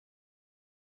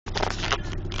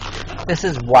This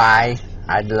is why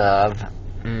I love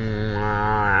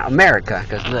America.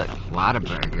 Because look,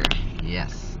 Whataburger.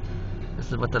 Yes.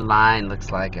 This is what the line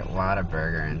looks like at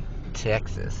Whataburger in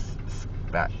Texas. It's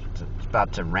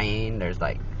about to rain. There's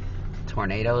like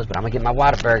tornadoes, but I'm gonna get my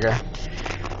Whataburger.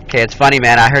 Okay, it's funny,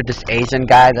 man. I heard this Asian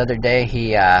guy the other day.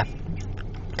 He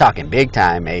talking big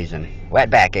time Asian,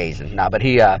 wetback Asian. No, but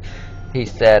he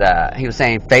said he was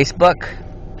saying Facebook,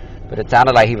 but it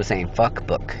sounded like he was saying fuck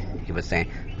book. He was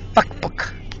saying fuck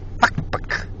book, fuck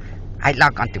book. I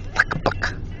log on to fuck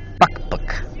book, fuck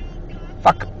book,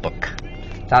 fuck book.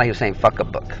 Sounded like he was saying fuck a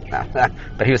book. No,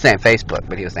 but he was saying Facebook,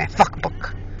 but he was saying fuck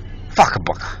book, fuck a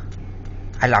book.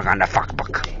 I log on to fuck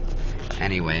book.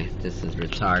 Anyway, this is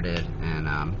retarded, and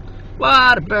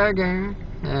Whataburger.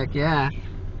 Heck yeah.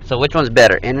 So which one's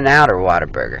better, In-N-Out or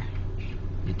Whataburger?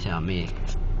 You tell me.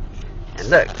 And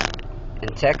look, in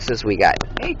Texas we got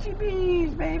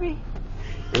H-E-B's, baby.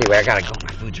 Anyway, I gotta go.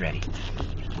 My food's ready.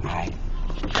 Alright.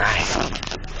 Alright.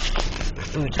 My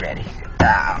food's ready.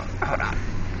 Oh, hold on.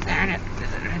 Darn it.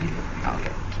 Is it ready?